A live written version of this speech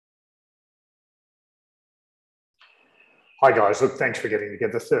Hi guys, look, thanks for getting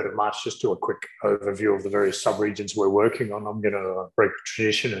together. 3rd of March, just do a quick overview of the various sub-regions we're working on. I'm going to break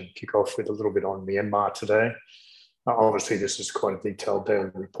tradition and kick off with a little bit on Myanmar today. Obviously, this is quite a detailed daily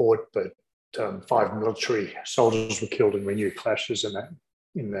report, but 5 military soldiers were killed in renewed clashes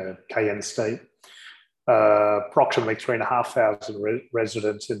in the Cayenne state. Approximately 3,500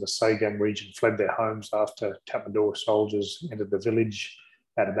 residents in the Sagaing region fled their homes after Tatmadaw soldiers entered the village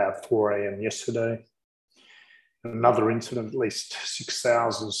at about 4 a.m. yesterday. Another incident, at least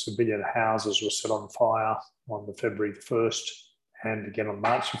 6,000 civilian houses were set on fire on the February 1st and again on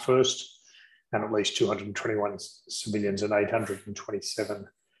March 1st, and at least 221 civilians and 827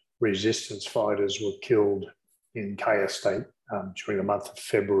 resistance fighters were killed in Kayah State during the month of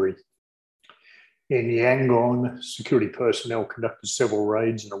February. In Yangon, security personnel conducted several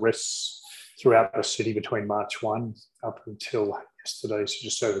raids and arrests throughout the city between March 1 up until yesterday, so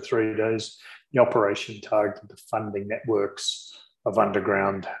just over 3 days. The operation targeted the funding networks of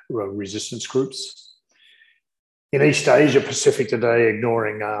underground resistance groups. In East Asia Pacific today,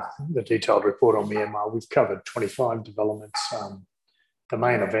 ignoring the detailed report on Myanmar, we've covered 25 developments. The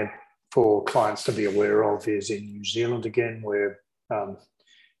main event for clients to be aware of is in New Zealand again, where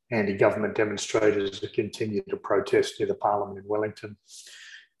anti-government demonstrators have continued to protest near the Parliament in Wellington,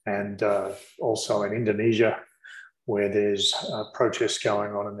 and also in Indonesia, where there's protests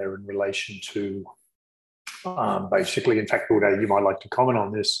going on, and they're in relation to basically, in fact, Uday, you might like to comment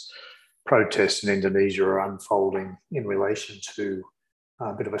on this. Protests in Indonesia are unfolding in relation to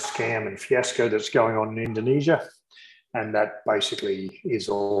a bit of a scam and fiasco that's going on in Indonesia. And that basically is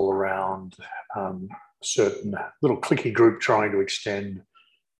all around a certain little cliquey group trying to extend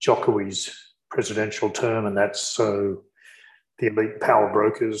Jokowi's presidential term, and that's so the elite power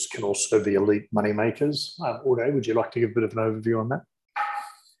brokers can also be elite moneymakers. Uday, would you like to give a bit of an overview on that?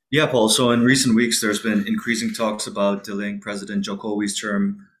 Yeah, Paul. So in recent weeks, there's been increasing talks about delaying President Jokowi's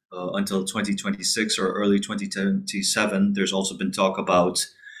term until 2026 or early 2027. There's also been talk about,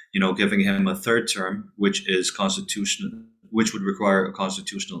 giving him a third term, which is constitutional, which would require a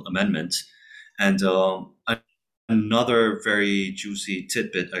constitutional amendment. And another very juicy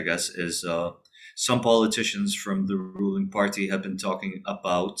tidbit, I guess, is some politicians from the ruling party have been talking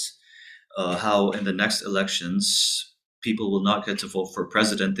about how in the next elections, people will not get to vote for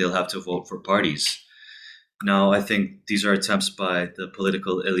president, they'll have to vote for parties. Now, I think these are attempts by the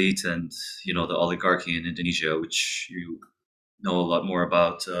political elite and, the oligarchy in Indonesia, which you know a lot more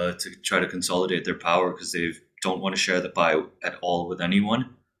about, to try to consolidate their power because they don't want to share the pie at all with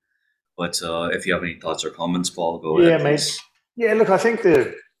anyone. But if you have any thoughts or comments, Paul, go ahead, Yeah, mate. please. Yeah, look, I think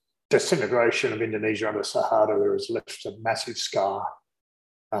the disintegration of Indonesia under Suharto has left a massive scar.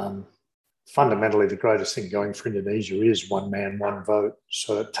 Fundamentally, the greatest thing going for Indonesia is one man, one vote.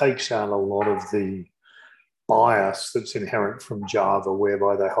 So it takes out a lot of the bias that's inherent from Java,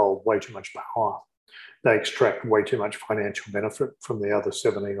 whereby they hold way too much power. They extract way too much financial benefit from the other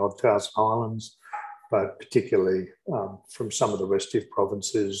 17-odd thousand islands, but particularly from some of the restive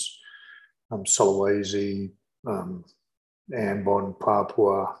provinces, Sulawesi, Ambon,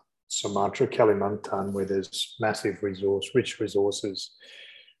 Papua, Sumatra, Kalimantan, where there's massive rich resources.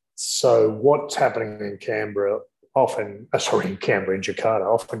 So what's happening in Canberra in Jakarta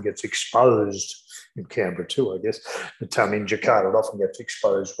often gets exposed, in Canberra too, I guess, but in Jakarta it often gets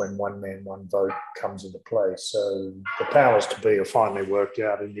exposed when one man, one vote comes into play. So the powers to be are finally worked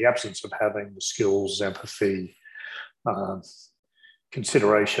out in the absence of having the skills, empathy,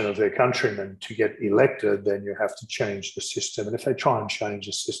 consideration of their countrymen to get elected, then you have to change the system. And if they try and change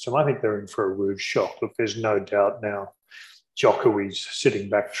the system, I think they're in for a rude shock. Look, there's no doubt now Jokowi's sitting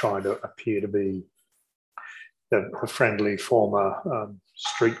back trying to appear to be a friendly former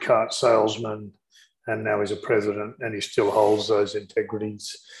street cart salesman, and now he's a president, and he still holds those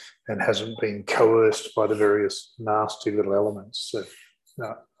integrities and hasn't been coerced by the various nasty little elements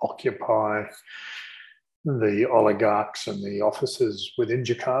that occupy the oligarchs and the officers within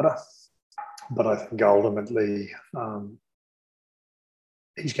Jakarta. But I think ultimately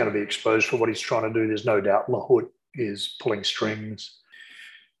he's going to be exposed for what he's trying to do. There's no doubt Luhut is pulling strings.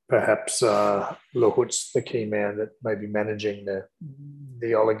 Perhaps Luhut's the key man that may be managing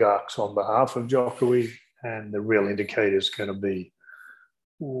the oligarchs on behalf of Jokowi, and the real indicator is going to be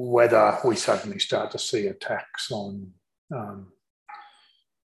whether we suddenly start to see attacks on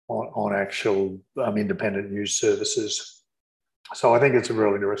actual independent news services. So I think it's a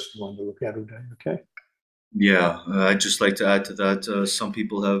really interesting one to look at, okay? Yeah, I'd just like to add to that. Some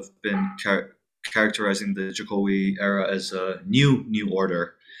people have been characterizing the Jokowi era as a new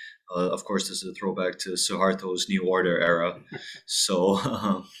order. Of course, this is a throwback to Suharto's New Order era.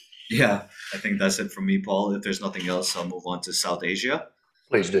 So, Yeah, I think that's it from me, Paul. If there's nothing else, I'll move on to South Asia.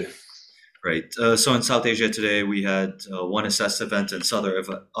 Please do. Right. So in South Asia today, we had one assessed event and some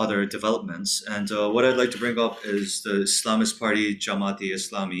other developments. And what I'd like to bring up is the Islamist party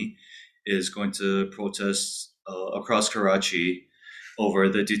Jamaat-e-Islami is going to protest across Karachi over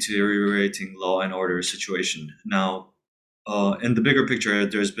the deteriorating law and order situation. Now, in the bigger picture,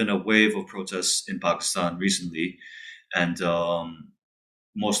 there's been a wave of protests in Pakistan recently, and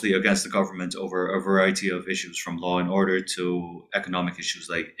mostly against the government over a variety of issues from law and order to economic issues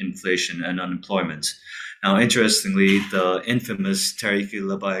like inflation and unemployment. Now, interestingly, the infamous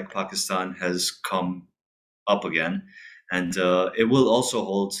Tehreek-e-Labbaik Pakistan has come up again, and it will also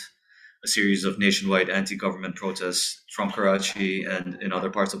hold a series of nationwide anti-government protests from Karachi and in other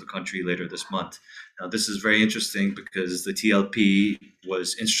parts of the country later this month. Now, this is very interesting because the TLP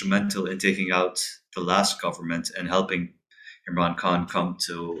was instrumental in taking out the last government and helping Imran Khan come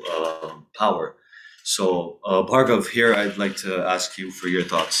to power. So, Bhargav, here I'd like to ask you for your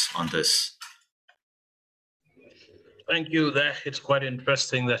thoughts on this. Thank you. It's quite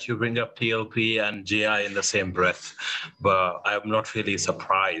interesting that you bring up TLP and GI in the same breath, but I'm not really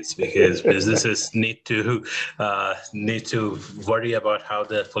surprised because businesses need to worry about how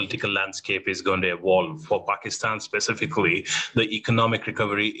the political landscape is going to evolve. For Pakistan specifically, the economic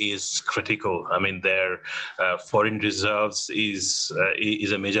recovery is critical. I mean, their foreign reserves is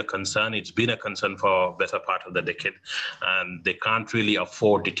a major concern. It's been a concern for a better part of the decade, and they can't really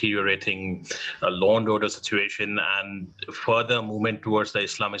afford deteriorating law and order situation, and further movement towards the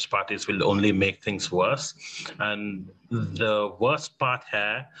Islamist parties will only make things worse. And the worst part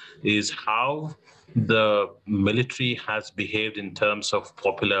here is how the military has behaved in terms of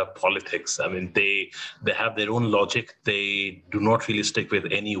popular politics. I mean, they have their own logic. They do not really stick with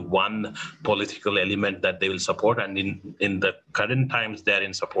any one political element that they will support. And in the current times, they're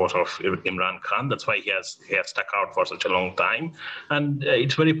in support of Imran Khan. That's why he has stuck out for such a long time. And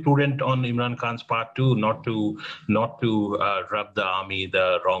it's very prudent on Imran Khan's part too, not to rub the army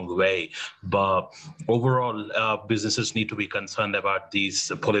the wrong way. But overall, businesses need to be concerned about these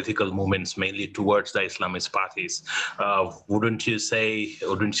political movements, mainly towards the Islamist parties. Wouldn't you say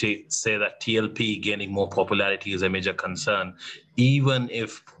that TLP gaining more popularity is a major concern, even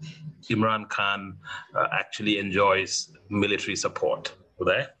if Imran Khan actually enjoys military support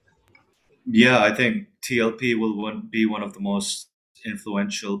there? Yeah, I think TLP will be one of the most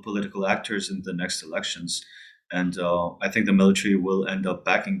influential political actors in the next elections. And I think the military will end up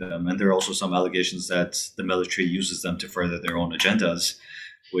backing them. And there are also some allegations that the military uses them to further their own agendas,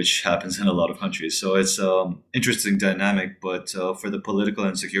 which happens in a lot of countries. So it's interesting dynamic, but for the political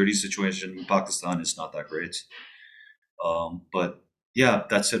and security situation in Pakistan, it's not that great. But yeah,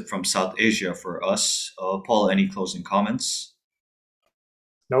 that's it from South Asia for us. Paul, any closing comments?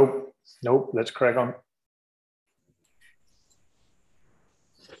 Nope. Let's crack on.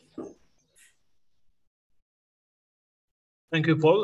 Thank you, Paul.